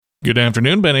Good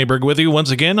afternoon, Ben Aberg with you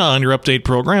once again on your update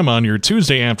program on your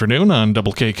Tuesday afternoon on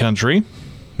Double K Country.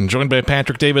 I'm joined by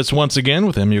Patrick Davis once again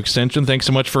with MU Extension. Thanks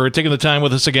so much for taking the time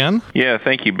with us again. Yeah,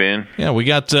 thank you, Ben. Yeah, we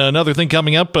got another thing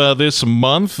coming up this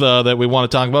month that we want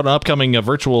to talk about, an upcoming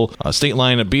virtual state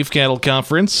line beef cattle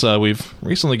conference. We've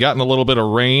recently gotten a little bit of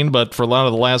rain, but for a lot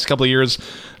of the last couple of years,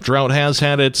 drought has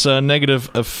had its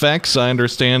negative effects. I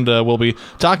understand we'll be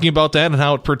talking about that and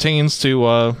how it pertains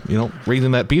to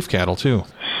raising that beef cattle too.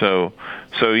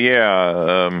 So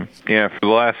yeah, for the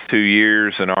last 2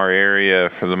 years in our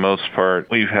area, for the most part,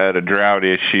 we've had a drought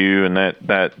issue, and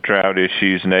that drought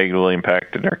issue's negatively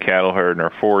impacted our cattle herd and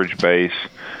our forage base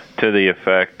to the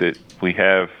effect that we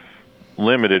have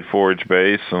limited forage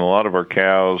base, and a lot of our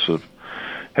cows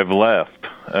have left.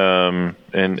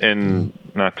 And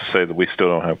not to say that we still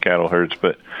don't have cattle herds,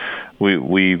 but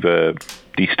we've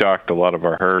destocked a lot of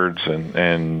our herds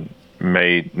and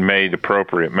made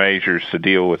appropriate measures to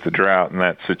deal with the drought in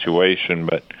that situation.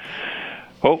 But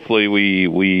hopefully we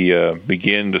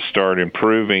begin to start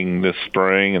improving this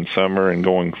spring and summer and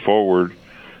going forward.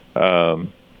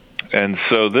 And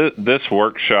so this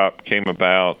workshop came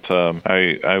about.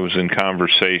 I was in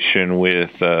conversation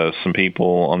with some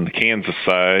people on the Kansas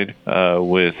side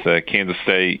with Kansas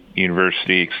State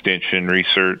University Extension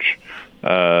Research,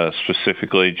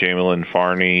 specifically Jamelyn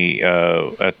Farney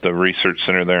at the research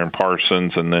center there in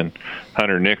Parsons, and then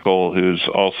Hunter Nickel, who's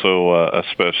also a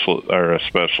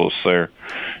specialist there,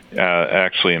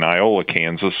 actually in Iola,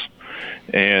 Kansas,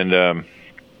 and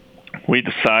we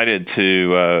decided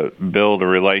to build a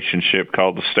relationship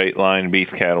called the State Line Beef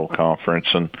Cattle Conference,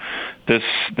 and this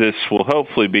will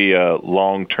hopefully be a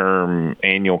long-term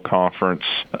annual conference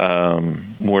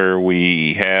where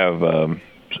we have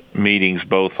meetings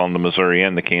both on the Missouri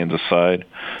and the Kansas side.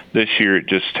 This year it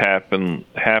just happened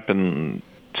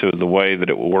to the way that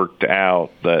it worked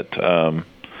out that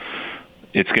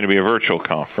it's going to be a virtual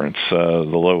conference.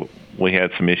 We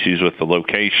had some issues with the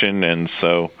location, and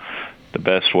so the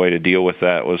best way to deal with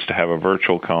that was to have a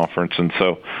virtual conference. And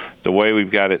so the way we've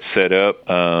got it set up,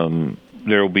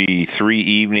 there will be 3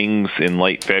 evenings in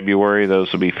late February.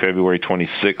 Those will be February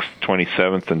 26th,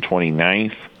 27th, and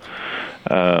 29th.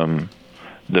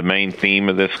 The main theme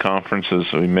of this conference, as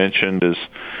we mentioned,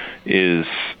 is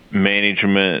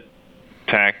management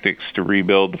tactics to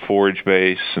rebuild the forage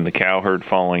base and the cow herd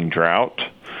following drought,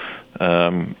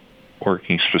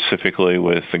 working specifically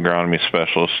with agronomy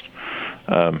specialist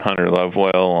Hunter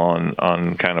Lovewell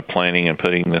on kind of planning and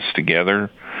putting this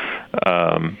together.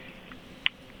 On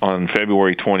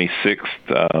February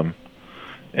 26th,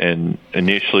 and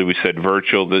initially we said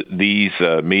virtual, these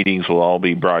meetings will all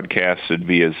be broadcasted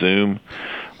via Zoom.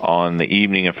 On the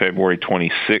evening of February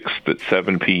 26th at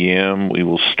 7 p.m., we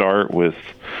will start with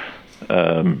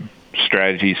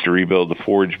strategies to rebuild the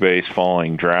forage base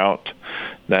following drought.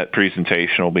 That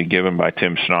presentation will be given by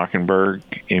Tim Schnockenberg,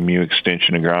 MU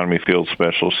Extension Agronomy Field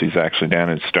Specialist. He's actually down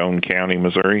in Stone County,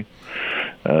 Missouri,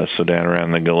 so down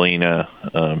around the Galena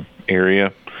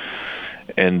area.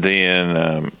 And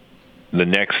then the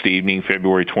next evening,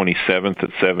 February 27th at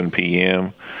 7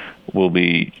 p.m., will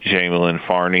be Jamelyn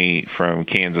Farney from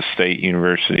Kansas State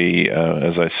University.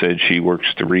 As I said, she works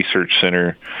at the research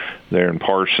center there in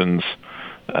Parsons.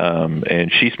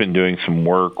 And she's been doing some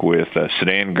work with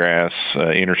Sudan grass,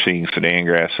 interseeding Sudan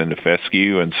grass into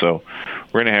fescue. And so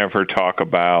we're going to have her talk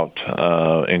about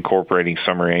incorporating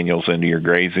summer annuals into your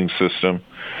grazing system.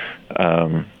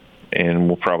 And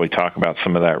we'll probably talk about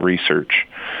some of that research.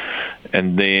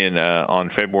 And then on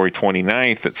February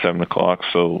 29th at 7 o'clock,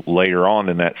 so later on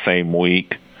in that same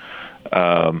week,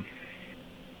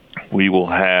 we will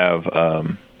have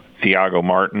Thiago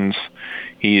Martins.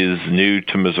 He is new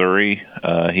to Missouri.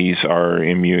 He's our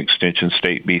MU Extension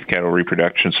State Beef Cattle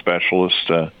Reproduction Specialist.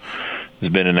 Has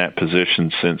been in that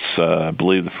position since, I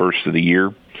believe, the first of the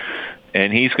year.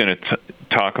 And he's going to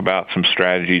talk about some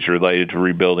strategies related to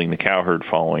rebuilding the cow herd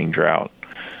following drought.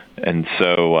 And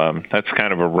so that's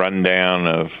kind of a rundown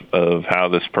of how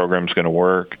this program is going to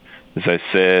work. As I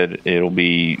said, it'll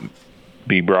be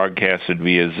broadcasted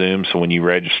via Zoom, so when you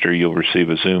register, you'll receive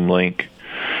a Zoom link.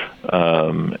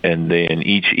 And then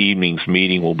each evening's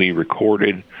meeting will be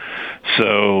recorded.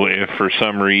 So if for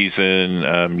some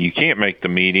reason you can't make the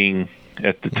meeting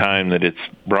at the time that it's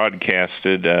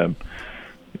broadcasted,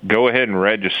 go ahead and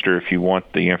register if you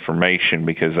want the information,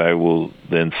 because I will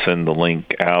then send the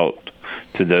link out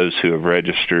to those who have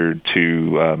registered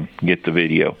to get the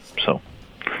video. So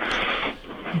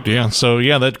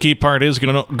that key part is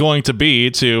going to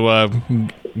be to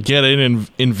get in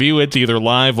and view it either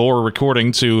live or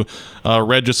recording to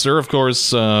register. Of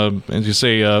course, as you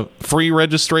say, free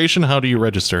registration. How do you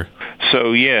register?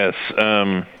 So yes,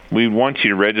 we want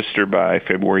you to register by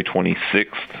February 26th.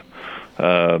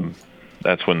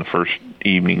 That's when the first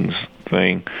evening's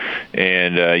thing,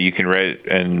 and you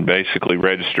can basically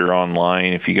register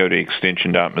online. If you go to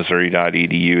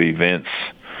extension.missouri.edu events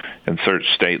and search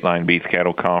State Line Beef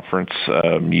Cattle Conference,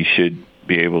 you should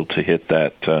be able to hit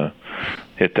that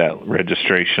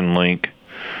registration link.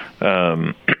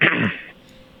 And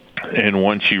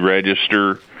once you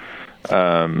register,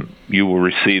 you will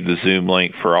receive the Zoom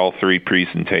link for all three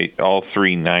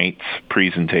nights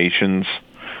presentations.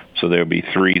 So there'll be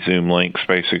 3 Zoom links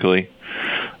basically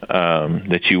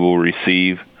that you will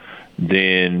receive.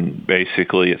 Then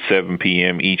basically at 7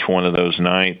 p.m. each one of those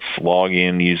nights, log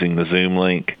in using the Zoom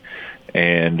link,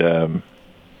 and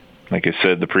like I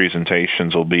said, the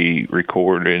presentations will be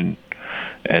recorded.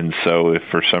 And so if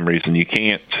for some reason you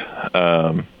can't,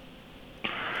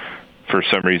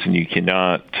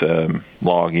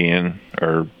 log in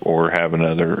or have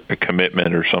a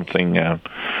commitment or something,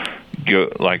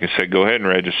 like I said, go ahead and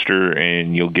register,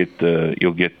 and you'll get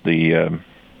the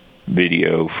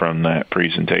video from that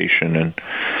presentation. And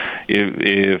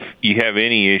if you have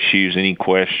any issues, any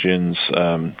questions,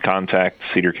 contact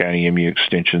Cedar County MU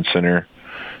Extension Center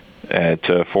at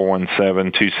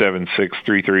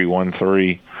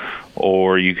 417-276-3313,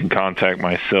 or you can contact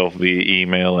myself via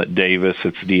email at Davis,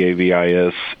 it's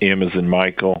Davis, M as in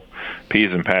Michael, P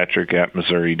as in Patrick, at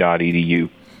Missouri.edu.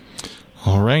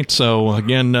 All right. So,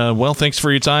 again, thanks for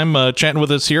your time chatting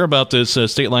with us here about this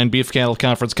State Line Beef Cattle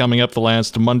Conference coming up the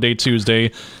last Monday,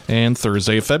 Tuesday, and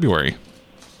Thursday of February.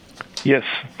 Yes,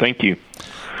 thank you.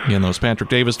 Again, that was Patrick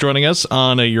Davis joining us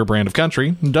on Your Brand of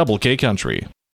Country, Double K Country.